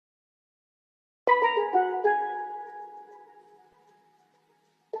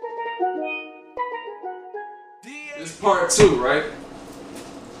It's part 2, right?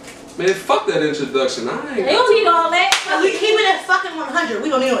 Man, fuck that introduction. I ain't. They don't need all that. We keep it at fucking 100. We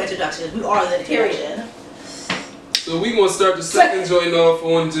don't need no introduction. We are the introduction. So we gonna start the second joint off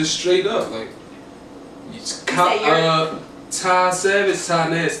on just straight up, like Ty Savage, Ty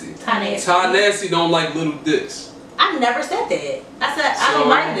Nasty. Ty Nasty don't like little dicks. I never said that. I said I don't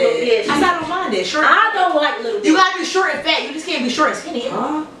mind it. I said I don't mind it. Short. I don't like little dicks. You gotta be short and fat. You just can't be short and skinny.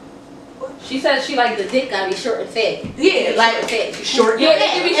 Huh? She said she like the dick gotta be short and fat. Yeah, like short and fat. Yeah,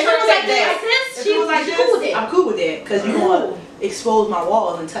 it can be short and fat. She was like, cool with it. I'm cool with that because you want to expose my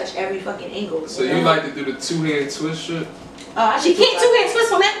walls and touch every fucking angle. So you like to do the 2-hand twist shit? She can't 2-hand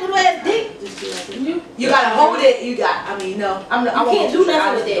twist on that little ass dick. You gotta hold it. You got. I mean, no. I can't do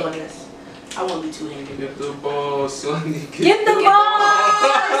nothing with it. This. I won't be 2-handed. Get the ball, sonny. Get the ball.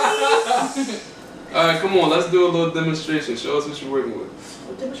 All right, come on. Let's do a little demonstration. Show us what you're working with.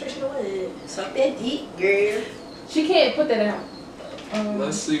 What demonstration of what? Suck that dick, girl. She can't put that out.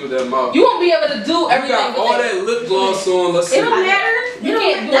 Let's see what that mouth. You won't be able to do everything. You got all that lip gloss on. Let's see. It don't matter. You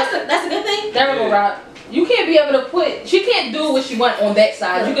can't do that's a good thing. There we go, Rob. You can't be able to put. She can't do what she want on that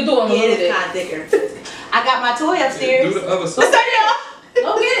side. You can do it on a little bit. It's kind of thicker. I got my toy upstairs. Do the other side. What's that?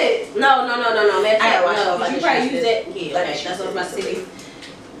 Go get it. No. Man, I gotta wash off. You probably use that. Yeah, okay. That's what I was about to say.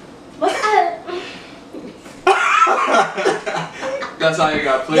 What's that? That's how you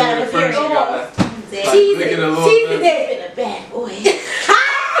got played with it first. You got that. Tease it. Tease it. In a bad boy.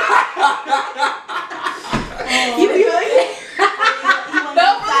 You be like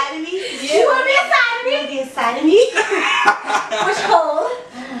inside of me? You want to be inside of me? You want to be inside of me? Which hole?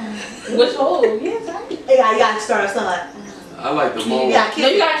 Which hole? Yeah, sorry. Yeah, you gotta start something. I like the mold. No,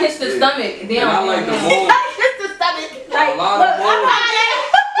 you gotta kiss the stomach. And I like the mold. You gotta kiss the stomach. Like, a lot of mold.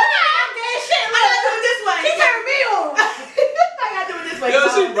 Yo,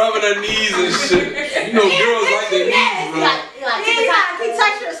 she rubbing her knees and shit. You know, girls like their knees, bro. He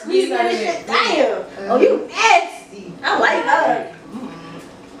touched her, squeezing her shit. Damn. Oh, you nasty. I like her.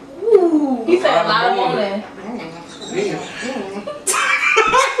 Ooh. He said a lot of moaning.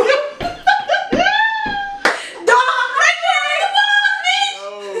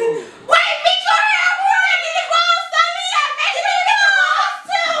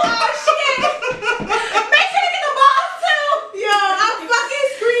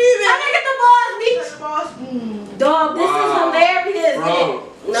 Dog, this is hilarious. Bro,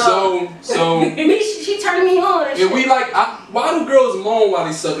 no. So she turned me on. Yeah, we like. Why do girls moan while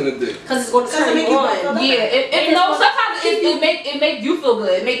they sucking a dick? Cause it's going to turn me on. Yeah, no. Sometimes it make you feel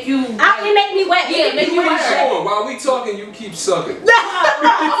good. It make you. It make me wet. Yeah, it make you wet. Sure. While we talking, you keep sucking. No, you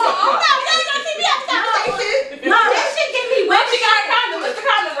gotta keep me out of conversation. No, that shit get me wet. She got a condom. It's the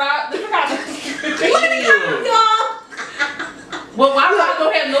condom, Rob. It's the condom. What are the condom, y'all? Well, why would I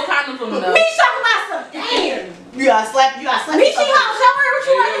don't have no condom for me though? Me talking about some damn. You gotta slap. Me, she hot. Show her what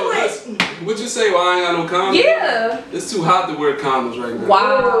you working with. What you say? Well, I ain't got no condoms. Yeah. It's too hot to wear condoms right now.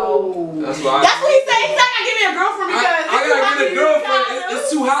 Wow. That's why. That's what he said. He's not gonna give me a girlfriend because I gotta get a girlfriend. It's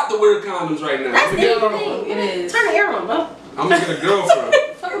too hot to wear condoms right now. That's It is. Turn the air on, bro. I'm gonna get a girlfriend.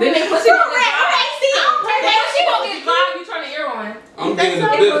 Then they pussy gonna get dry. She gonna get dry if you turn the air on. I'm getting a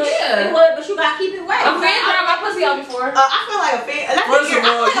It bitch. would, but you gotta keep it wet. I'm fan dry my pussy out before. I feel like a fan. First of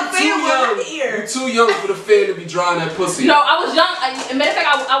all, you're too young for the fan to be drying that pussy. No, I was young. Matter of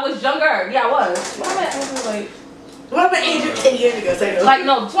fact, I was younger. Yeah, I was. What am I like? What about age of 10 years ago? Say no. Like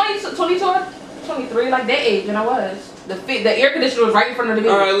no, 22, 23, like that age, and I was. The air conditioner was right in front of the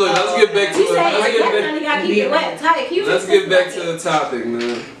bed. All right, look, let's get back to it. Let's get back to the topic,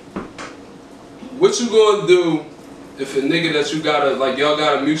 man. What you gonna do if a nigga that you gotta, like, y'all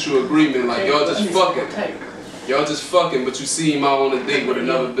got a mutual agreement, like, y'all just fucking. Y'all just fucking, but you see him out on a date with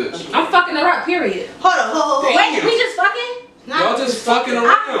another bitch. I'm fucking her up, period. Hold on. Wait, we just fucking? Y'all just fucking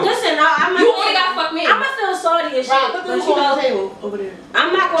around. Listen, you only gotta fuck me. I'ma feel sorry and shit. Put the hookah on the table over there.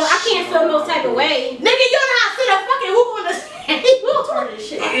 I'm not gonna. I can't feel no type of way. Nigga, you know how to sit up fucking hookah on the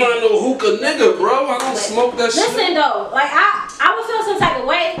table. I'm not no hookah nigga, bro. I don't smoke that shit. Listen though, like I would feel some type of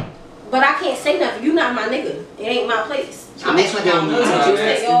way, but I can't say nothing. You not my nigga. It ain't my place. I'm actually down.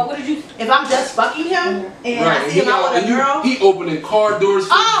 What did you? If I'm just fucking him and I see him out with a girl, he opening car doors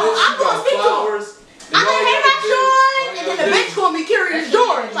for I'm gonna speak to him. I'm like, hey, my Sean, and then the bitch called me Curious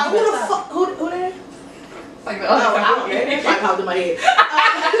George. Like, who the fuck? Who that? Like, I don't know. It popped in my head.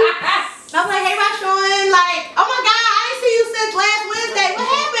 I'm like, hey, my Sean, like, oh my God, I ain't see you since last Wednesday. What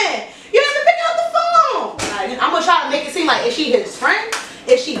happened? You have to pick up the phone. Like, I'm gonna try to make it seem like, is she his friend?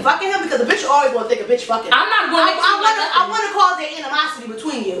 Is she fucking him? Because a bitch always gonna think a bitch fucking him. I'm not going to I want to cause that animosity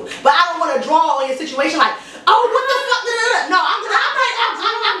between you, but I don't want to draw on your situation like, oh, what the fuck? No, I'm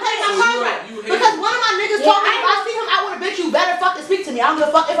playing my card right. Because one of my niggas told me if I see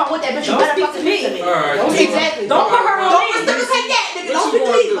Exactly. Don't put her on Don't me. reciprocate that, nigga. What Don't you be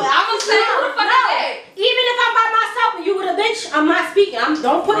gonna pleased, do? but I'm gonna say, who the fuck is that? Even if I'm by myself and you with a bitch, I'm not speaking.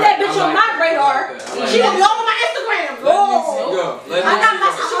 Don't put that bitch I on like my that. radar. I like that. She gonna be all on my Instagram. Let Niecy go. Let I got Niecy my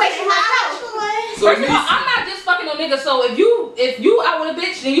go. situation myself. So First of all, Niecy, I'm not just fucking no nigga. So if you out with a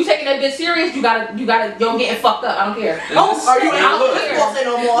bitch and you taking that bitch serious, you gotta yo getting fucked up. I don't care. and Oh, this- are you now ain't look, won't say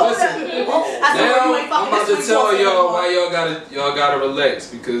no more. Listen. I said, now you ain't I'm fucking about this to week, tell won't say no y'all more. why y'all gotta relax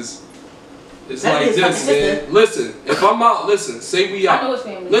because it's That like is this, fucking man. Listen, if I'm out, listen, say we I know out. his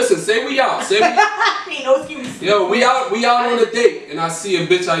family. Listen, say we out. Say we Ain't no excuse. Yo, we out on a date, and I see a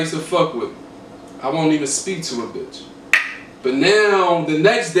bitch I used to fuck with. I won't even speak to a bitch. But now, the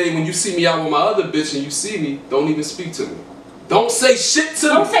next day, when you see me out with my other bitch and you see me, don't even speak to me. Don't say shit to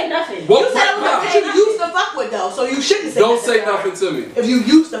me. Don't say nothing. What You said it was right that you used to fuck with though, so you shouldn't say now? Don't nothing say to her. nothing to me. If you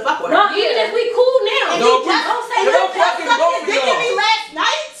used to fuck with her. No, even if we cool now. No, Don't say no nothing. fucking both of Dick at me y'all. last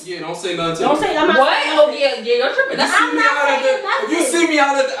night? Yeah, don't say nothing to Don't me. say I'm not What? saying Oh nothing. yeah, you're tripping. If you That's see me not out at saying the, if you nothing. see me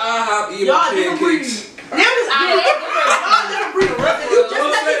out at the IHOP eating Y'all my different breed. pancakes, Them is out. Yeah, Y'all different breed. You just Don't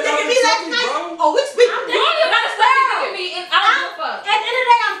said say you dick at me nothing last to me, night? bro. Oh, we speak. you don't gotta stop thinking me. And I don't give a fuck. At the end of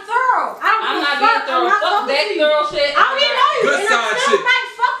the day, I'm thorough. I don't I'm give a not fuck. being thorough. I'm not Fuck fucking that with you. thorough shit. I don't even know you. Good and side I still chick. might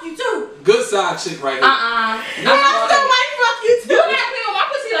fuck you too. good side chick right here. And I still might fuck you too. You're not playing with my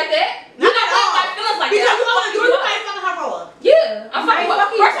pussy like that. You're not playing with my feelings like Because that. you only You you up. ain't fucking her raw. Yeah, I'm fucking. I ain't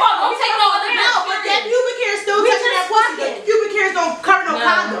fucking First of all, you. don't take no other No, but that bitch. pubic hair is still We touching that just pussy. The fucking. pubic hairs don't cover no No.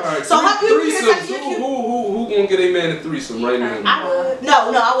 condom. Alright, So her pubic hair is threesomes. touching your Who gonna get a man a threesome right now? I would. No,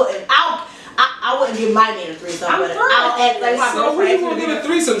 I wouldn't. I wouldn't give my man a threesome. I'm but through I'll with act like my So who girlfriend. you gonna give a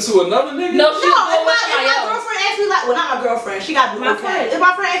threesome to? Another nigga? No, No, she's going if with my somebody else. girlfriend asks me like, well, not my girlfriend. She got My okay. friend. If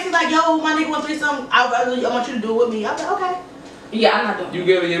my friend asks me like, yo, my nigga want threesome, I want you to do it with me. I'm like, okay. Yeah, I'm not doing. You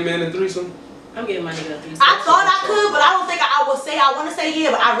giving your man a threesome? I'm getting my nigga a threesome. I thought I could, but I don't think I would say I want to say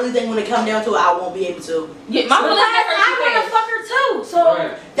yeah, but I really think when it comes down to it, I won't be able to. Yeah, my Because feelings I never want to too fuck her too. So.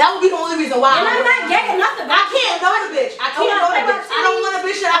 Right. That would be the only reason why. And I'm not gay or nothing. I can't know the bitch. I can't know the bitch. I don't want a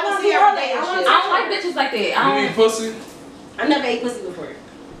bitch that I can see every day and shit. I don't like bitches like that. I You don't. eat pussy? I never ate pussy before.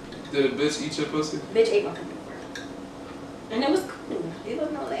 Did a bitch eat your pussy? Bitch ate my pussy before. And it was cool. It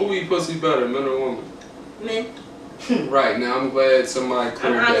wasn't all that. Who eat pussy better, men or women? Men. Right, now I'm glad somebody I'm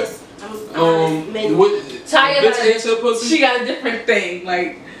cleared that. honest. I'm honest. Men. What, Taya bitch got- ate your pussy? She got a different thing.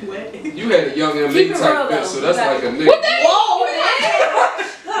 Like What? You had a young M8 Keep it type real, bitch, though. so that's like a nigga. what the? Whoa,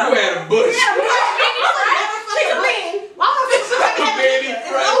 You had a bush. Chicken wing. Why would I fix like that? Baby It's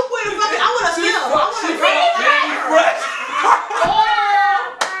fresh. no point in fucking. I want to She feel. I fuck, want she to fuck, baby fresh.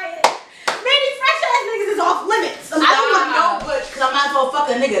 Manny fresh ass niggas is off limits. I don't want no butch because I might as well fuck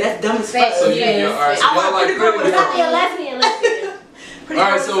a nigga. That's dumb as fuck. So you, Yes. alright, so I want y'all a like pretty girl pretty with a Not girls. be a lesbian. Pretty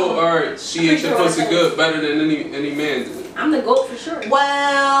Alright, girl so with alright, she ate your pussy good, better than any man did. I'm the goat for sure.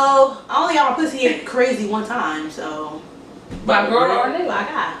 Well, I only got my pussy ate crazy one time, so. By girl or nigga? I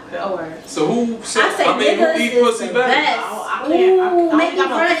got. Oh, word. So who? So, I say I mean, who niggas eat is pussy the better? best. I can't. I Ooh, only make got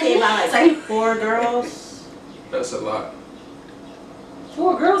me my pussy ate by like friends. 4 girls. That's a lot.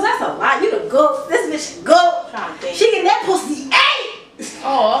 4 girls, that's a lot. You the goat. This bitch goat. Trying to think. She get that pussy ate.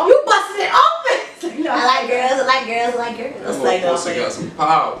 Oh. You busted it open. I like girls. I like girls. I like girls. That It's little like pussy got some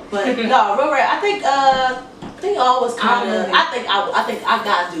power. But no, real rare. I think all was kind of. don't I think I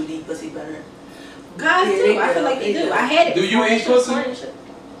guys do eat pussy better. Guys Yeah, do. they I do. feel like they They do. do. I had it. Do you before. eat It's just pussy? fun and shit.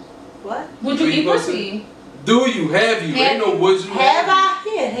 What? Would you You eat eat pussy? pussy? Do you? Have you? Ain't no would you? Have I?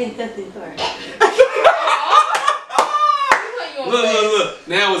 Yeah, hey, that's it. Sorry. Look.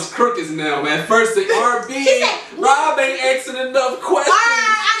 Now it's crooked now, man. First the R&B. She said, Rob ain't asking enough questions.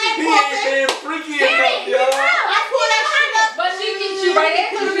 I He ain't ain't being freaky enough, y'all. I pull that shit up. But she gets you right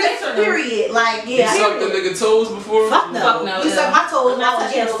after the bitch or no? Period. Like, You yeah. sucked the nigga toes before? Fuck no. Fuck no, You yeah. sucked my toes when I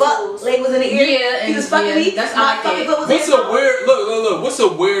was getting fucked. Leg was in the ear. Yeah, He was and- fucking yeah, me. that's- I My like fucking that. foot was What's in a my- weird look? What's a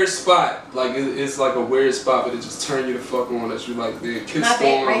weird spot? Like it's like a weird spot, but it just turn you the fuck on that you like the kiss My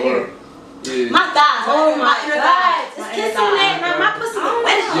back on right or here. yeah. My thighs. Oh my inner god. thighs. It's My kiss inner on that. thighs. Now my pussy the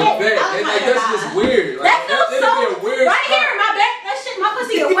wet as Your shit. back. I And like like that's just that. weird. Like, That feels it'd be a so weird right spot. here. My back. That shit. My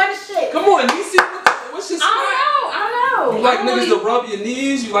pussy the wet as shit. Come on, you see what's your I spot? don't know. You like I don't niggas really- to rub your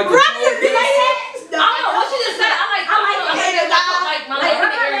knees? You like Rub the your toe knees. kiss? No, I don't know what you just said. I like my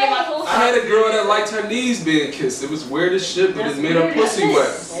area, my toes. I had a girl that liked her knees being kissed. It was weird as shit, but it made her pussy wet.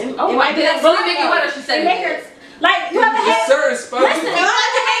 Oh, might did be it really make it wetter? She said It make her like you ever There's had. certain spots. Listen, you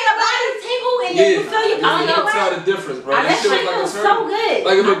ever had a body tingle and yeah, you feel your I pussy don't wet. tell the difference, bro. That That shit shit was like feels a so turn. good.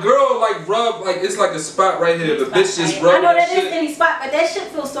 Like if a girl like rub, like it's like a spot right here. The bitch just I rub know that that is shit. any spot, but that shit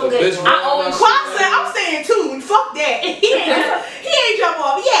feels so The good. bitch bro. rub I always- that Quad shit, said, man. I'm staying tuned. Fuck that. He ain't jump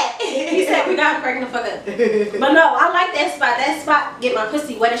off yet. He said we got him cracking the fuck up. But no, I like that spot. That spot get my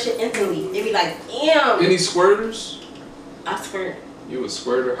pussy wet and shit instantly. It be like, damn. Any squirters? I swear. You a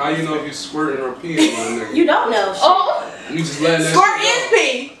squirter? How you know if you squirting or peeing on a nigga? You don't know. Shit. Oh, You just letting that Squirt shit is out.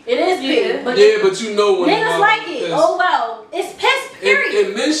 pee. It is big. Yeah. But Yeah, but you know when niggas the like motherfucker it. piss. Oh well. It's piss, period.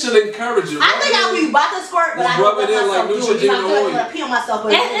 And men should encourage it. I think I'll be about to squirt, but Just I don't rub it let in like myself do it. Neutrogena I'm oil. gonna pee on myself.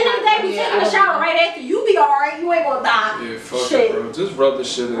 But At the end of the day, we Yeah, taking a I shower don't- right after. You be alright. You ain't gonna die. Yeah, fuck Shit. it, bro. Just rub the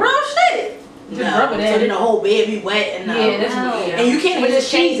shit in. Real shit. just rub it So then in. the whole bed be wet and Yeah, that's No. weird. and you can't even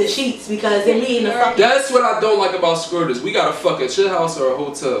just change the sheets because they be in the fucking. That's what I don't like about squirters. We gotta fuck at your house or a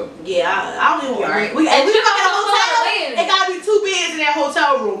hotel. Yeah, I don't even want Right. to. We fuck And at a also hotel. land. It gotta be 2 beds in that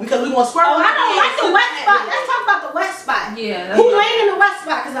hotel room because we gonna squirt. Oh, on I don't the like bed, the sleep wet in that spot. bed. Let's talk about the wet spot. Yeah. Who laying in the wet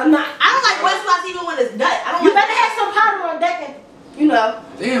spot? Cause I'm not. I don't like wet spots even when it's nut. I don't. You like better have some powder on deck and, you know.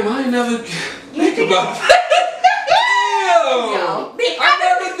 Damn, I ain't never think think about that. Damn! Yo. I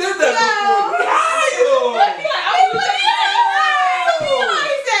never did that before.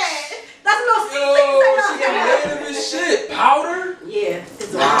 That's a little Yo, she got random as shit. Powder? Yeah.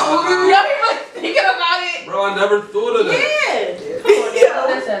 It's Wow. Y'all be really thinking about it. Bro, I never thought of that. Yeah. Come on, yo.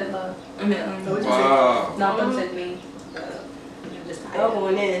 That said love. I mean, Wow. no, I'm said me. Y'all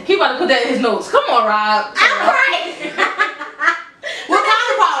going in. He about to put that in his notes. Come on, Rob. I'm right. What kind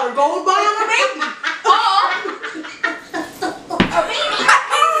of powder? Gold bond or baby?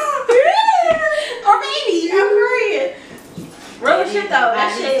 Or baby, I'm Korean. Real shit though,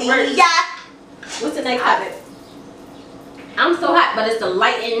 that shit works. Yeah. What's the next topic? I'm so hot, but it's the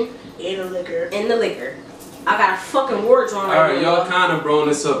lighting And a liquor. and the liquor. I got a fucking wardrobe on right Alright, now. y'all kind of brought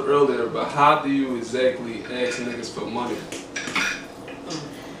this up earlier, but how do you exactly ask niggas for money?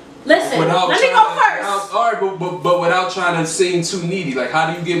 Listen, Without let me trying go to- first. Alright, but without trying to seem too needy. Like,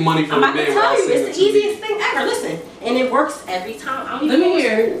 how do you get money from I'm a about to man tell without you, seeming it's too the needy? easiest thing ever. Listen, and it works every time. I don't Let even me go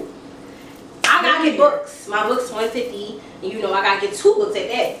to hear. school. I gotta get books. My book's $150, and you know I gotta get 2 books at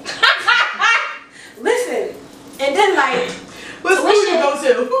that. Listen, and then like, What school you go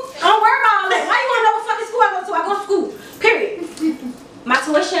to? don't worry about all that. Why you wanna know what fucking school I go to? I go to school. Period. My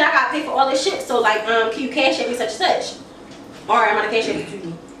tuition, I gotta pay for all this shit. So like, can you cash at me such and such? Alright, I'm gonna cash at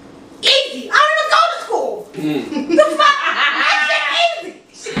you. Easy. I don't even go to school. The fuck? That shit easy.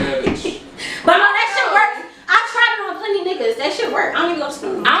 Savage. But no, that shit works. I tried it on plenty niggas. That shit work. I don't even go to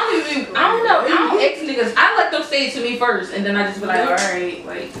school. I don't know. I don't ex niggas. I let them say it to me first, and then I just be like, all right,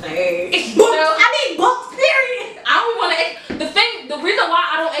 like. Books. You know? I need books, period. I don't want to. The reason why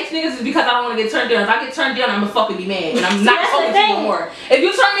I don't ex niggas is because I don't want to get turned down. If I get turned down, I'ma fucking be mad, and I'm not That's talking the to you no thing. more. If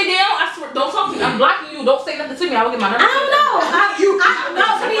you turn me down, I swear, don't talk to me. I'm blocking you. Don't say nothing to me. I will get my nerves. I don't know. No,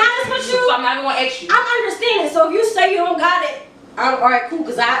 to be honest with you, So I'm not even gonna ex you. I'm understanding. So if you say you don't got it, I'm alright, cool.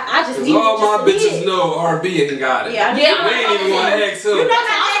 Cause I just Cause need all it my just to need bitches it. know RB ain't got it. Yeah, Yeah, We ain't even wanna ask him. You know That's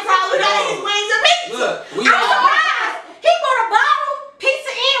that the problem. We gotta No. eat wings and pizza. Look, we I'm all. surprised. He bought a bottle,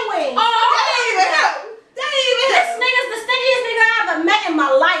 pizza, and wings. That ain't even him. That ain't even This him. nigga's the stingiest nigga I ever met in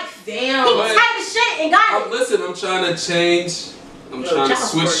my life. Damn. He But- tight as shit and got it. Listen, I'm trying to change. I'm Yo, trying to child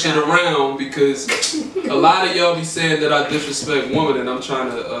switch support shit now. around because a lot of y'all be saying that I disrespect women, and I'm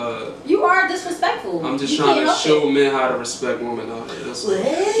trying to. You are disrespectful. I'm just You trying can't to help show it. men how to respect women out there. That's all.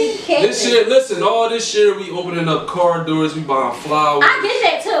 You can't. This year, listen, all this year we opening up car doors, we buying flowers. I get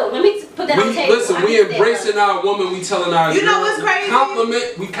that too. Let me put that on the table. Listen, I we get that, embracing our woman, we telling our You know girl, what's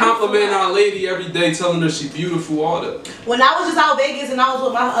crazy? we compliment our lady every day, telling her she beautiful, all that. When I was just out Vegas and I was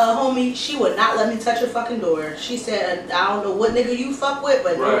with my homie, she would not let me touch her fucking door. She said, I don't know what nigga you fuck with,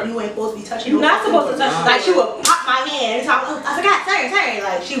 but Right. you ain't supposed to be touching You're no not fucking supposed to door. touch the Like she door. would pop my hand and talk, I forgot, sorry.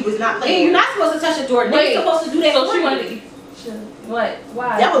 Like she was not Yeah, playing. you're not supposed to touch the door. Wait, Niggas supposed to do that So for she you. wanted to. What?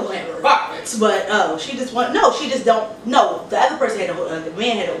 Why? That was when regardless, but she just want she just don't no. The other person had to the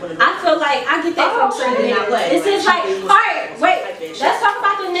man had to open the door. I feel like I get that Oh, from certain shit. niggas. It's just Like, like, she was- alright, wait, like that shit. let's talk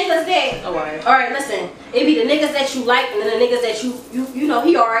about the niggas that. Oh, alright. Alright, listen. It be the niggas that you like and then the niggas that you know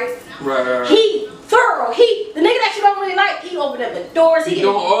he alright. Right. He thorough. The nigga that you don't really like, he open up the doors. He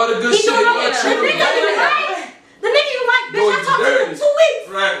doing all the good he shit. doing all You the gotta the treat him nigga you better. like. The nigga you like, bitch. I Doing talked to you dirty. in 2 weeks.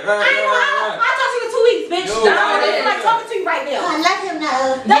 Right. I ain't gonna lie. I talked to you in 2 weeks, bitch. Yo, That's I what it is. like Like that. talking to you right now. let him know.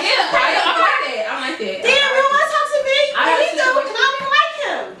 That's Yeah, crazy. I like that. I like that. Damn, you don't want to talk to me? I And he see do, what and I don't even like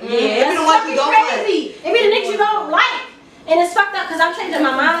him. Yeah, if you That's don't like, you fucking don't like. crazy. It be the niggas you don't like. And it's fucked up because I'm changing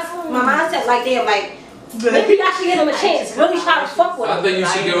my mindset like damn, like maybe I should give him a chance. Really try to fuck with him. I think you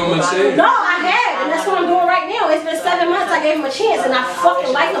should give him a chance. No, I have, and that's what I'm doing right now. It's been 7 months. I gave him a chance, and I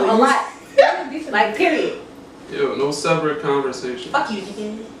fucking like him a lot. Like, period. Yo, no separate conversation. Fuck you,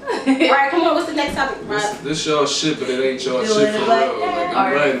 nigga. Alright, come on, what's the next topic, Rob? This y'all shit, but it ain't y'all Do shit it for like real. that.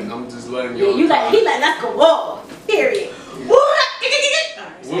 Like, I'm just letting Yeah, y'all. he like, let's go off. Period. I'm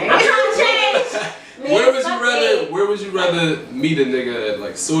trying to change. Where would you rather meet a nigga at,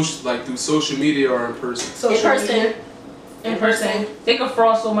 like through social media or in person? In person. In person. They can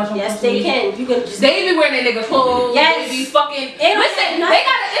fraud so much on Yes, social they media. can. You can just. They be wearing their nigga clothes. Yes. They be fucking. They don't Listen, have they nothing.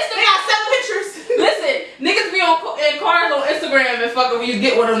 got an They Instagram. got 7 pictures. Listen, niggas be in cars on Instagram and fucking when you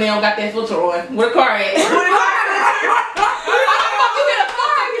get with them, they don't got that filter on. Where the car at? How the fuck you get a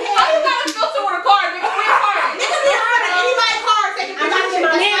filter? How you got a filter with a car, nigga? Where your car at? Niggas be running anybody's car taking I'm not pictures. in my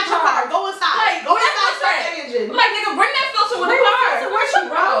That's man's not your car. car. Go inside. Like, Go that's inside. what's Start right. that engine. I'm like, nigga, bring that filter with a Bring that car. filter with you,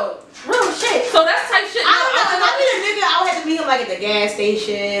 bro. Real shit. So that's type shit. I don't know. If I meet a nigga, I would have to meet him like at the gas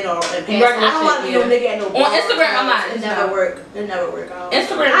station or in Paris. Regular I don't want to shit, meet no nigga at no On bar. Instagram, I'm not. It never work. It never work out.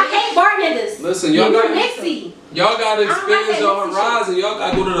 Instagram. I hate bar niggas. Listen, y'all You're got Nixie. y'all gotta I don't like expand that your Nixie horizon. Y'all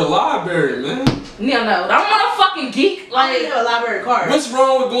gotta go to the library, man. No. I'm not a fucking geek. I Like, have a library card. What's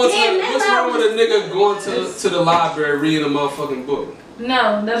wrong with going Damn, to? What's wrong with a nigga going to the library reading a motherfucking book?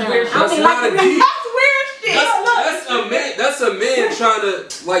 no, that's weird shit. That's mean, not like a the geek. That's weird shit. That's a man. That's a man trying to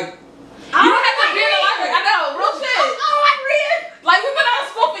like. You don't have to be in the library. I know, real shit. Oh, I read. Like, we've been out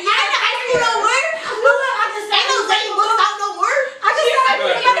of school for years. You know what? Ain't no dating books out no word. I just said I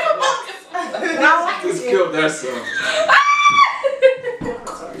read different books. Just killed that son.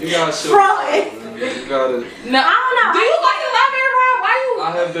 You gotta show. Freud. You gotta. No. I don't know. Do you like the library, Rob? Why you? I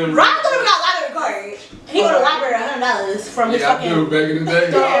have been. Rob don't even got a library card. He go to the library $100 from his Yeah, I fucking. do back in the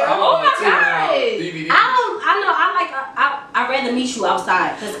day. Yeah. Oh my God. DVD. I'd rather meet you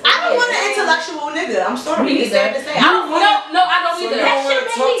outside. I don't want an intellectual nigga. I'm sorry. Me It's sad neither. to say. I don't want No, I don't So you either. don't want to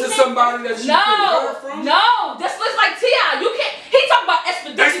shit talk made to me somebody that you can learn from? No, this looks like T.I. You can't. He talking about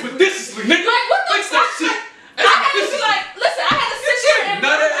expedition. Expeditiously, nigga. Like, what the Fix that fuck? shit. I had to be like, listen, I had to sit here and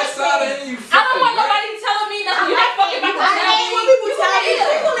Nut ass out of here, you I don't want fucking nobody telling me nothing. You not fucking about to I tell hate me. when people You tell me either.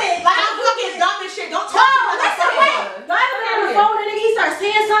 Google it. Like I'm fucking dumb and shit. Don't talk to me like Listen, that. wait. Y'all ever been on the phone and nigga he starts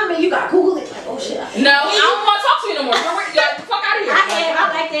saying something and you gotta Google it? Like, oh shit. No, I don't want to talk to you no more. Get the fuck out of here. I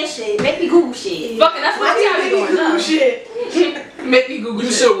like that shit. Make me Google shit. Fucking, that's what T.I. be doing. Google shit. Make me Google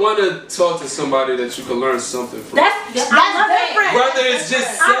You shit. should want to talk to somebody that you can learn something from. I love different. that. Whether it's just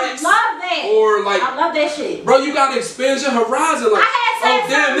I sex love that. or like, I love that shit. bro, you gotta expand your horizon. Like, I had oh sex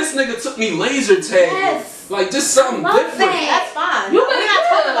damn, on- this nigga took me laser tagging. Yes. Like just something I love different. that. That's fine. You We're can not do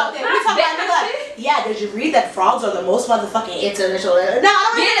talking it. about that. We're Not talking about that like, yeah, did you read that frogs are the most motherfucking intellectual? No, I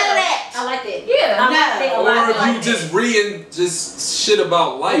don't need none of that. I like that. Yeah. I like that a Or lot. if you just reading just shit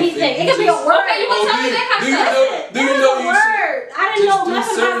about life. Anything. and It could be a just- word. Okay, you can tell me that kind of stuff. Do you know you should word? I didn't just know do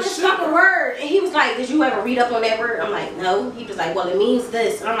nothing certain about this shit? fucking word. And he was like, did you ever read up on that word? I'm like, no. He was like, well, it means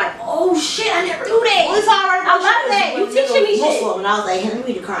this. And I'm like, oh shit, I never knew that. Only time I I love that. You teaching me shit. Muslim, and I was like, hey, let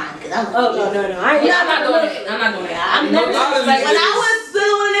me read the Quran because I'm. Oh, no. I ain't Yeah, I'm not doing it. it. I'm not doing it. I'm never A lot of like, these When I was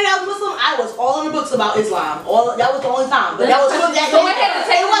dealing with a nigga that was Muslim, I was all in the books about Islam. All that was the only time. But that was for that So nigga. it had to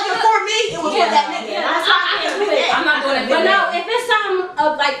take- It wasn't for me. It was for that nigga. Yeah, And that's why why I can't do it. I'm not doing it. But no, if it's something of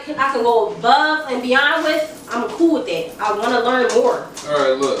like I can go above and beyond with, I'm cool with that. I want to learn more All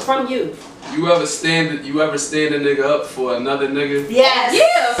right, look. from you. You ever stand a nigga up for another nigga? Yes.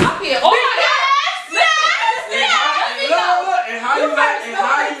 Yeah, fuck it. Oh my God. And how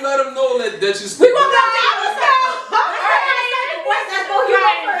you let them know that you still. We gonna go down this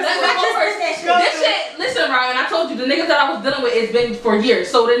Let's go first. This shit, listen, Ryan, I told you the niggas that I was dealing with it's been for years.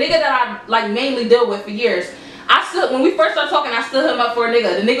 So the nigga that I like mainly deal with for years, when we first started talking, I stood him up for a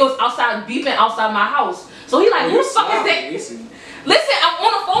nigga. The nigga was outside beeping outside my house. So he like, who the fuck is that? Listen, I'm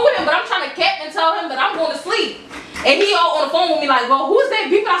on the phone with him, but I'm trying to cap and tell him that I'm going to sleep. And he all on the phone with me like, well, who's that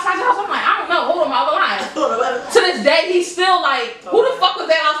beeping outside your house? I'm like, I don't know. Hold on, I'm lying. To this day, he's still like, who the fuck was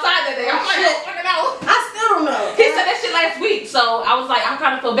that outside that day? I'm like, oh, fucking out. I still don't know. He said that shit last week, so I was like, I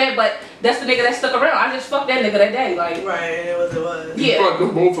kind of feel bad, but that's the nigga that stuck around. I just fucked that nigga that day, like. Right, it was. You Yeah. fucked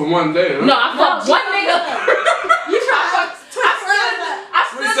them both in one day, huh? No, I fucked one nigga. You try to I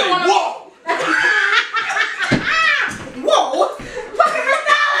What do you still say? want to. Whoa! whoa.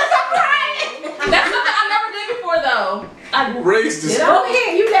 That's something I never did before, though. I raised this. Go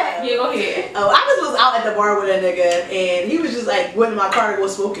ahead, you got. Yeah, go ahead. Oh, I was out at the bar with a nigga, and he was just like, went in my car and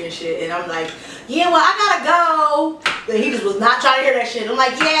was smoking and shit, and I'm like, yeah, well, I gotta go. And he just was not trying to hear that shit. I'm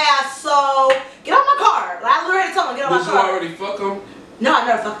like, yeah, so get out my car. Like, I literally told him, get out Did my you car. already fuck him? No, I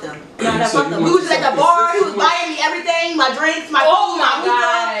never fucked him. No, I never So fucked you him. We want was just at the to bar. fuck He was his buying me everything, my drinks, my Oh food, my my hookah.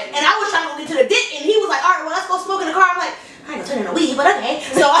 God. And I was trying to go get to the dick, and he was like, all right, well, let's go smoke in the car. I'm like, I ain't gonna turn in a weed, but okay.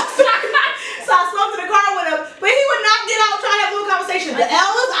 So I smoked in the car with him, but he would not get out trying to have a little conversation. The L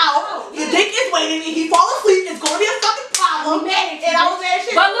was out. You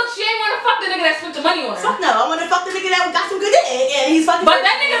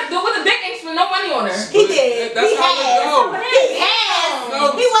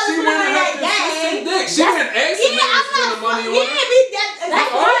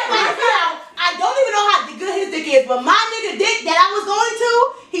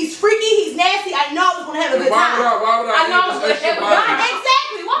want to have a good Why time. would I I know, need this extra but body?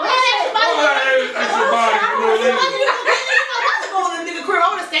 Exactly. Why would I have extra body? Why would I have this extra body? You know what I mean? I wasn't going to the nigga crib. I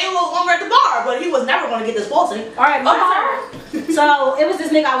would have stayed a little longer at the bar, but he was never going to get this pulsing. All right, my turn. So it was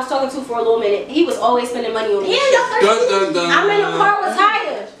this nigga I was talking to for a little minute. He was always spending money on me. Yeah, y'all Dun, dun, dun. I'm in the car with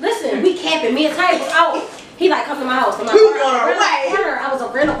Tyre. Listen, we camping. Me and Tyre was out. He like come to my house. I'm like, We was on our way. corner. I was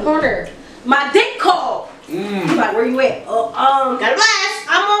over in the corner. My dick called. He like, where you at? Got a blast.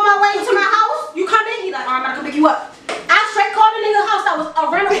 I'm on my way to my house. You come in? He like, I'm about to come pick you up. I straight called the nigga's house that was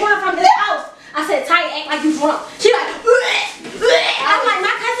around the corner from his house. I said, Ty, act like you drunk. She like, I'm like,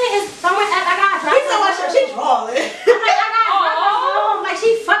 my cousin is somewhere. I got dropped. He told us she's falling. I'm like, I got dropped home. Like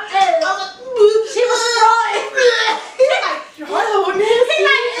she fucked us. She was fraud. He like, he like, ew.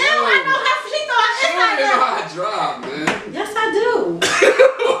 I know her. She thought She it's don't like even know that. how to drive, man. Yes, I do.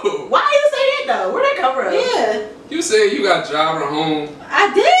 Why you say that though? Where'd that come from? Yeah, You said you got driver home.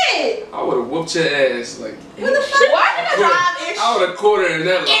 I did. I would have whooped your ass. Like, What the fuck? Why did I drive ish? I would have caught her in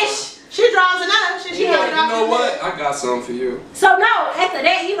that line. Ish. She drives enough. She You can't know drive what? I got something for you. So no, after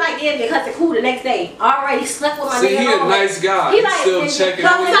that, he like gave me a cut to cool the next day. Already slept with my See, nigga. he a nice guy. He He's like, still nigga, checking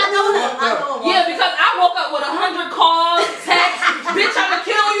no, on you. I know him. I know him. Yeah, because I woke up with 100 calls, texts, bitch, I'ma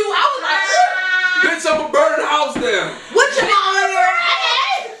kill you. I was like, Bitch, I'ma burn the house down. What you on here?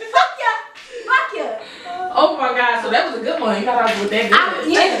 Fuck ya. Fuck ya. oh my god, so that was a good one. You got out with that good.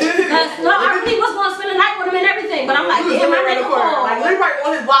 Yeah. No, I really was gonna spend the night with him and everything, but I'm like, damn, my nigga cool. Like, we're right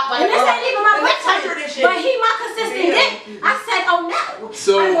on his block. Like, And this ain't even my let's boyfriend, touch her this shit. but he my consistent dick. I said, oh no.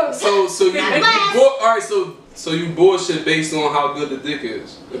 So you all right? So you bullshit based on how good the dick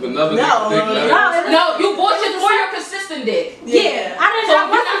is. If another No, dick no, better. No, you bullshit for your consistent dick. Yeah, I didn't. So I you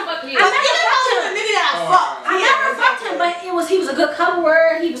not wasn't. fucking. I never fucked him. The nigga that I fucked. I never fucked him, but he was a good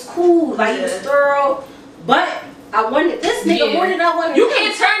cover. He was cool, like he was thorough. But I wanted this nigga more than I wanted. You him.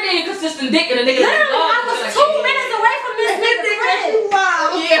 can't turn down your consistent dick and a nigga. Literally, I was 2 minutes away from this nigga.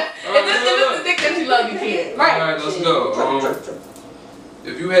 Yeah, if this is the dick that you love, you can't. Right. All right, let's go.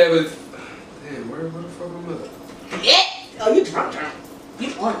 If you have it, damn, where the fuck am I? Yeah. Oh, you drunk. You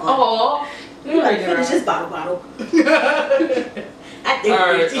on. Oh, You gotta finish this bottle. I think All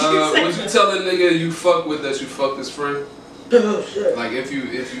right, you would you tell a nigga you fuck with that you fucked his friend? Oh, shit. Like if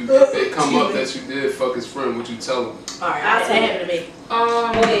it come up that you did fuck his friend, would you tell him? Alright, I'll tell him to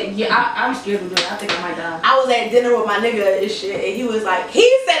me. yeah, I'm scared to do it. I think I might die. I was at dinner with my nigga and shit, and he was like, he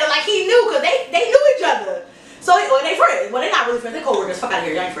said it like he knew, cause they knew each other. So, or they friends. Well, they're not really friends. They're coworkers. Fuck out of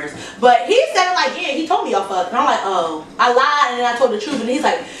here, y'all ain't friends. But he said it like, yeah, he told me y'all fucked. And I'm like, oh, I lied and then I told the truth. And he's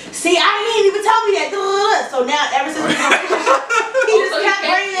like, see, I didn't even tell me that. So now, ever since we got in a relationship, he just kept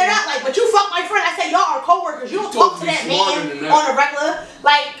bringing it up. Like, but you fucked my friend. I said, y'all are coworkers. You don't talk to that man on a regular.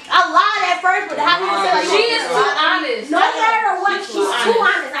 Like, I lied at first, but how can you say like, She is too honest. No matter what, she's too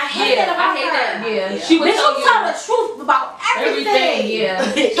honest. I hate that about her. Yeah, she would Bitch, tell you tell the truth about everything. Yeah.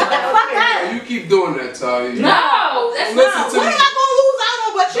 Shut the fuck up. You keep doing that, Ty. No, that's Listen not. to what am I gonna lose out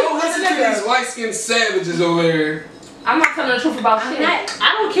on but you? Don't listen to these light-skinned savages over here. I'm not telling the truth about shit.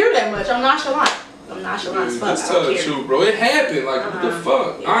 I don't care that much. I'm nonchalant. I'm nonchalant as fuck. Just I tell don't the care. truth, bro. It happened. Like, what the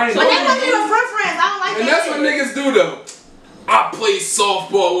fuck? I ain't But they know. wasn't even friends. I don't like And that that's shit. what niggas do, though. I played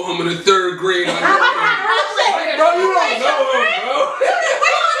softball with him in the 3rd grade. Like, bro, you don't know him,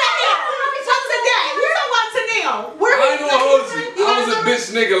 bro. I ain't gonna hold you. I was a bitch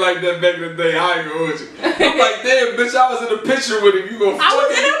nigga like that back in the day. I ain't gonna hold you. I'm like, damn, bitch, I was in a picture with him. You gonna I was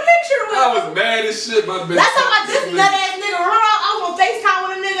in a picture with I him. was mad as shit, my bitch. That's how I this nut ass nigga. Remember I was on FaceTime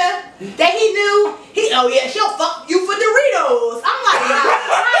with a nigga that he knew. Oh yeah, she'll fuck you for Doritos. I'm like,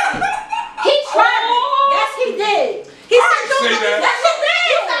 He tried. Yes, he did. he said say that. Yes, he did.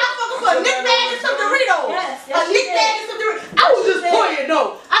 He said I fuck for a Nick bag and some Doritos. Yes, A Nick he bag did. and some Doritos. I was just playing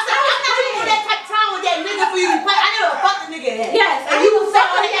though. I said I'm not even on that type of time with that nigga for you to play. I never fucked a nigga that. Yes, and you was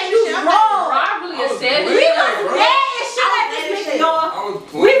fucking that you was wrong. Probably a I was savage. playing. We was bro. mad as shit at this nigga, y'all. I was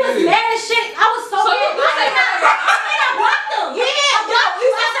We was playing. mad as shit. I was so So mad. you say I blocked him. Yeah, we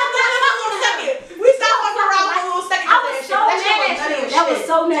stopped fucking around for a second. We stopped fucking around for a little second. I was so mad at you. That was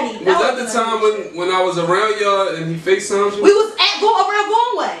so nutty. Was that the time when I was around y'all and he FaceTimed you? We was at around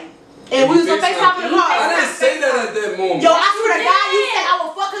Goldway. And we was on FaceTime in the car. I didn't say that at that moment. Yo, I swear to God, you said I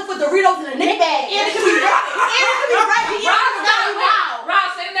will fuck him for Doritos in a Nick bag. And it could be right. And it could be right. And it was not wild. Rob,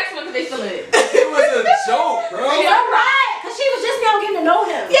 say the next one because they still in it. It was a joke, bro. You're right. Because she was just now getting to know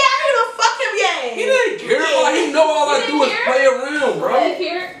him. Yeah, I didn't even fuck him yet. He didn't care. All he know all I do is play around, bro. Right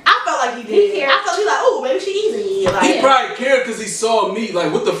here. I felt like he did. cared. I felt he like, ooh, maybe she easy. Like, He probably cared because he saw me.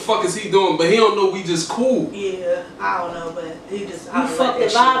 Like, what the fuck is he doing? But he don't know we just cool. yeah, I don't know, but he just You fucked the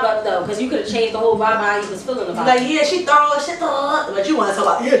vibe up though, because you could have changed the whole vibe how you was feeling about Like, it. yeah, she throw shit up, but you want to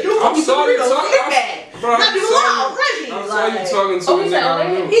talk about, yeah, she I'm sorry, Bro, not be loud, Reggie. I saw you talking to Oh, a he said nigga all I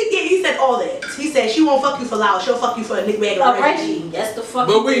that? knew. He said all that. He said she won't fuck you for loud, she'll fuck you for a Nick bag like Reggie, that's the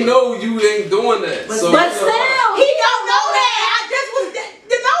fucking But we thing. know you ain't doing that. But- So But still, He don't know that. I just was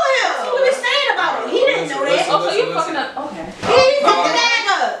to know him. What was saying about it? He didn't know that. Oh, so you Listen. fucking up? Okay. He fucked the bag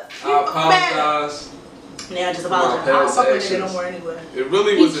up. I apologize. Yeah, I just apologize. I don't fuck with nigga no more anyway. It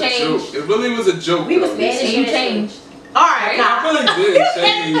really He was a changed. joke. It really was a joke. We was though. mad as And you changed. Alright, I really did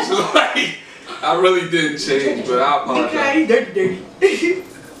change. Like, I really did change, but I apologize. Okay, dirty.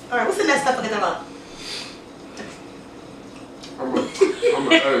 Alright, what's the next stuff I can talk about? I'm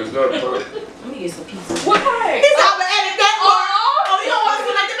a urge that part. Let me get some pizza. What part? He's not gonna edit that part. Oh. Oh, you don't want to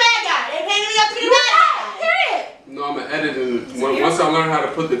be like the bad guy. They painted me up to be the bad guy. Period. No, I'm gonna edit it. Once I learn how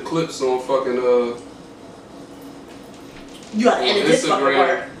to put the clips on fucking You gotta edit this fucking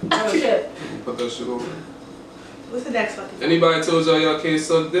part. Oh shit. put that shit on. What's the next fucking Anybody told y'all can't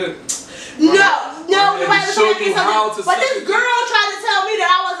suck dick? No, I had to show you how to But suck this a dick. girl tried to tell me that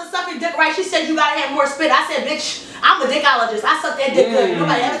I wasn't sucking dick right. She said you gotta have more spit. I said, bitch, I'm a dickologist. I suck that dick good.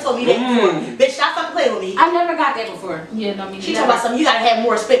 Nobody ever told me that before. Bitch, stop fucking playing with me. I never got that before. Yeah, no, me She talking about something, you gotta have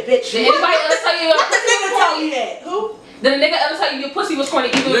more spit, bitch. Did anybody ever tell you your What the pussy nigga was tell corny? me that? Who? Did a nigga ever tell you your pussy was corny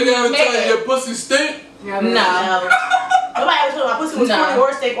even when Nigga you ever was tell you mad? your pussy stink? No. Nobody ever told me my pussy was No. corny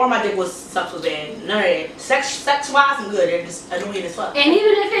or steak or my dick was sucks was bad. None of that. Sex wise, I'm good. They're just annoying as fuck. And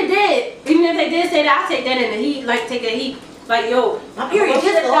even if they did say that, I take that in the heat, like take a heat, like yo, My period I'm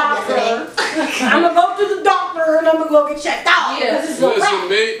just gonna go to the yesterday. doctor. I'm gonna go to the doctor and I'm gonna go get checked out. Yeah. Because it's a Listen, wrap.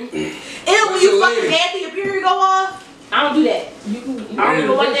 mate. Ew, when you Listen, fucking lady. bad till your period go off. I don't do that. I don't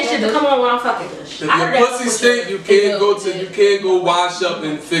even want that shit to come on when I'm fucking. If I heard your that pussy before. stink, you can't go wash up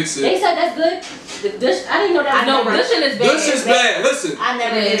and fix They it. said that's good. The dish, I didn't know that. No, was dishing is bad. This is bad. Listen. I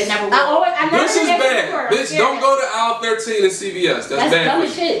never It did is. it, never I never This did is that bad. before. I'm Bitch, scared don't of go to aisle 13 and CVS. That's That's bad dumb for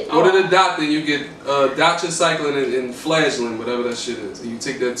as you. shit. Go to the doctor and you get doxycycline and flagyl, whatever that shit is. And you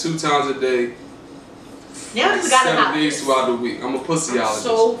take that 2 times a day, Now I just got 7 it days throughout the week. I'm a I'm pussyologist.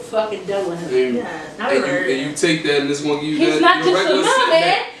 so fucking done with him. and, Yeah, never heard and you take that and this one give you He's that not your just a regular no sick man.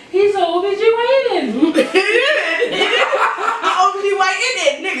 day. He's an OBGYN. I obviously white in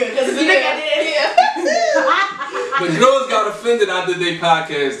it, nigga. Because it's a nigga did. The girls got offended I did their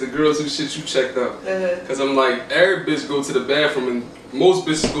podcast, the girls who shit you checked out. Cause I'm like, every bitch go to the bathroom and most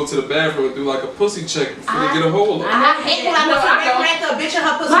bitches go to the bathroom and do like a pussy check before they get a hold of it. I hate when I No, go to I the don't. bathroom a bitch in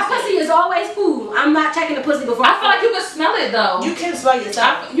her pussy. My pussy is always cool. I'm not checking the pussy before. I feel like you can smell it though. You can smell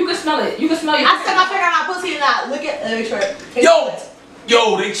yourself. You can smell it. You can smell your I stuck my finger on my pussy and I look at make sure.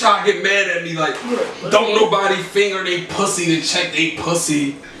 Yo, they try to get mad at me like, don't nobody finger they pussy to check they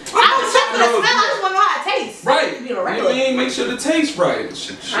pussy. I don't check for the smell. I just want to know how it tastes. Right. You You regular. ain't make sure the taste right.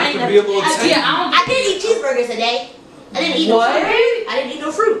 Shit I ain't could be a little never- tangy. Yeah, I don't. I didn't eat cheeseburgers today. I didn't eat What? no fruit. I didn't eat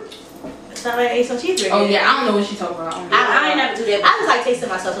no fruit. So I ate some cheeseburgers. Oh yeah, I don't know what she's talking about. I ain't never do that. I just like tasting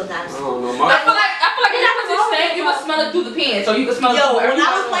myself sometimes. I don't know. I feel like Ain't if nothing you wrong with stank, you that. can smell it through the pants, or you can smell it Yo, through when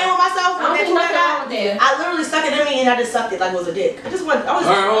I was playing with myself, I when don't that think toy I nothing wrong got, with that. I literally stuck it in me and I just sucked it like it was a dick. I just want. I was.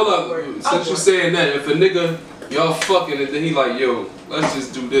 Alright, hold up. I Since you was saying that, if a nigga, y'all fucking and then he like, yo, let's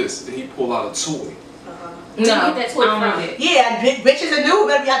just do this, and he pull out a toy. No, Where you get that toy I don't from? like it. Yeah, big bitches and new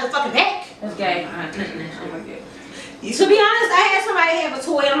better be out the fucking pack. That's gay. I don't like it. To be honest, I had somebody have a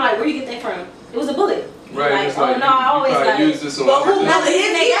toy. I'm like, where you get that from? It was a bullet. Right, Like, it's like, oh no, I always you like. probably use this on But who everything. knows?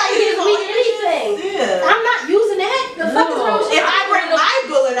 I use me anything. Yeah. I'm not using that. The fuck is wrong with If you? I bring my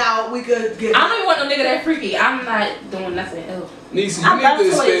bullet out, we could get. I don't even want no nigga that freaky. I'm not doing nothing. Ew. Nisa, I you love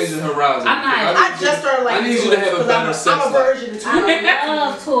need to toys. expand your horizon. I'm not- I just started like. I need you to have a better sex I'm a life. virgin. I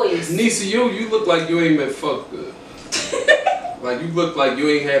love toys. Nisa, you look like you ain't been fucked good. Like you look like you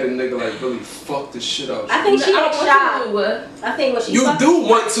ain't had a nigga like really fuck the shit out I you. think she I looks don't shy. want to do I think when she You fucks, do she want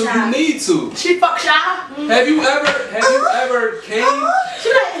looks to, shy. you need to. She fuck shy. Have you ever came? She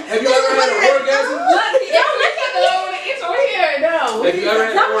like, Have you ever had an orgasm? Look, it's over here. No. Have you ever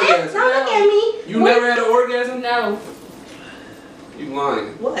had an don't orgasm? look at me. You never had an orgasm? No. You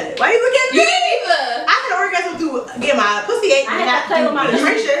lying. What? Why you looking at You me? didn't either. I had an orgasm through get my pussy ate I and had to play with my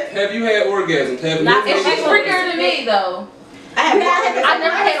penetration. Have you had orgasms? Have Not you? And she's freakier than me though. I had I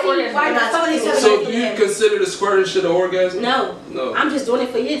never had an orgasm. Why not? Somebody said- So do you consider the squirting shit an orgasm? No. No. I'm just doing it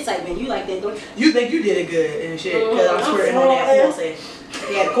for your excitement. You like that, don't you? You think you did it good and shit because I'm I'm squirting on that sorry. corn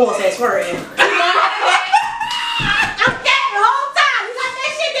set. Yeah, the corn set squirting. I'm that the whole time. You got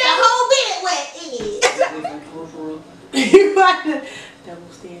that shit there. The whole bit wet. You got to double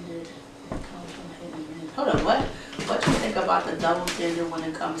stand. standard comes from hitting men. Hold on, what? What you think about the double standard when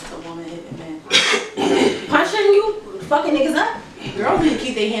it comes to women hitting men? Punching you, fucking niggas up. Girls need to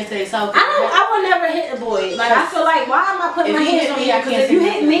keep their hands to themselves. I will never hit a boy. Like I feel like, why am I putting If my you hands hit on me, you? I Because can't if you say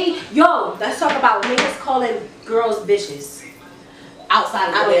hit me, yo, let's talk about niggas calling girls bitches. Outside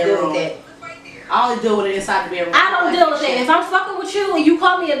of I the don't deal bedroom. with that. I only deal with it inside the bedroom. I don't deal with that. If I'm fucking with you and you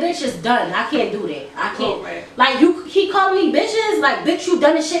call me a bitch, it's done. I can't do that. I can't. Right. Like he calling me bitches. Like bitch, you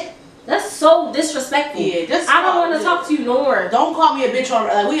done this shit. That's so disrespectful. Yeah, just I don't want to talk to you no more. Don't call me a bitch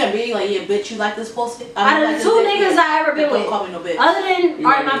on. We gonna be like, yeah, bitch, you like this pussy? Out of the two niggas I ever been don't with, call me no bitch. other than You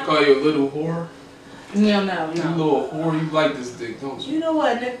want me to call you a little whore? No. You little whore, you like this dick, don't you? You know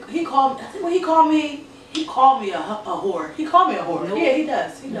what, Nick? He called me. I think when he called me a whore. He called me a whore. Nope. Yeah, he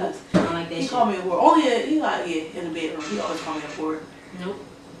does. He does. I don't like that He shit. called me a whore. Only he like in the bedroom. He always call me a whore. Nope.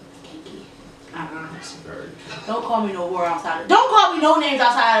 Kinky. That's very Don't call me no whore outside. Don't call me no names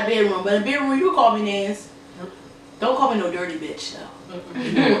outside the bedroom. But in the bedroom, you call me names. Nope. Don't call me no dirty bitch though.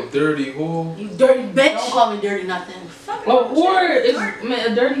 You a dirty whore. You dirty bitch. Don't call me dirty nothing. Well, whore is,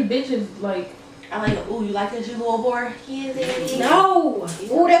 man, a dirty bitch is like. I like it. Ooh, you like this, you little whore? Yeah, daddy. No.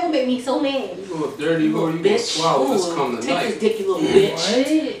 Ooh, that would make me so mad. You a dirty whore, you gonna swallow this cum Take this tonight. dick, you little bitch.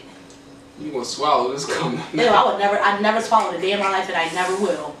 What? You gonna swallow this cum Ew, tonight. I'd never swallowed a day in my life and I never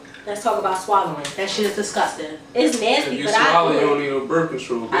will. Let's talk about swallowing. That shit is disgusting. It's If nasty, you but swallow, I you do don't it. need no birth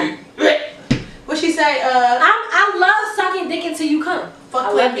control, babe. What she say? I love sucking dick until you come. Fuck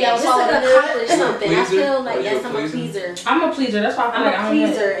I love with me, I that. was Just to swallowing accomplish it. something. I Pleaser? feel like Are you yes, a I'm a pleaser? pleaser. I'm a pleaser. That's why I feel I'm like a I don't get.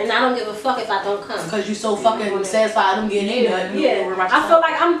 pleaser, and I don't give a fuck if I don't come. Because you so fucking satisfied, I'm getting in there. Yeah, I feel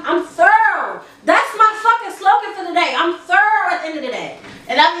like I'm thorough. That's my fucking slogan for the day. I'm thorough at the end of the day.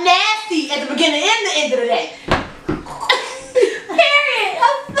 And I'm nasty at the beginning and the end of the day. Period.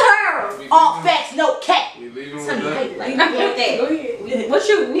 I'm thorough. All facts, no cap. We leaving with Tell me, that? hey, like, you with that. What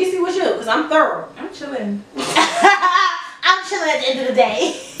you, Niecy, what you? Because I'm thorough. I'm chilling. I'm chilling at the end of the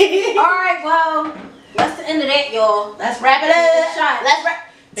day. All right, well, that's the end of that, y'all. Let's wrap it up. Shot. Let's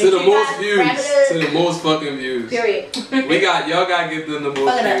wrap. To the Make sure you most guys views. wrap it up. To the most fucking views. Period. Y'all gotta get them the most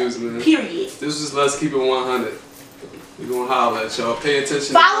Fuck it up. views, man. Period. This is Let's Keep It 100. We gonna holler at y'all. Pay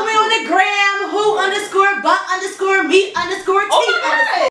attention. Follow me on the gram, who_but_me_t_.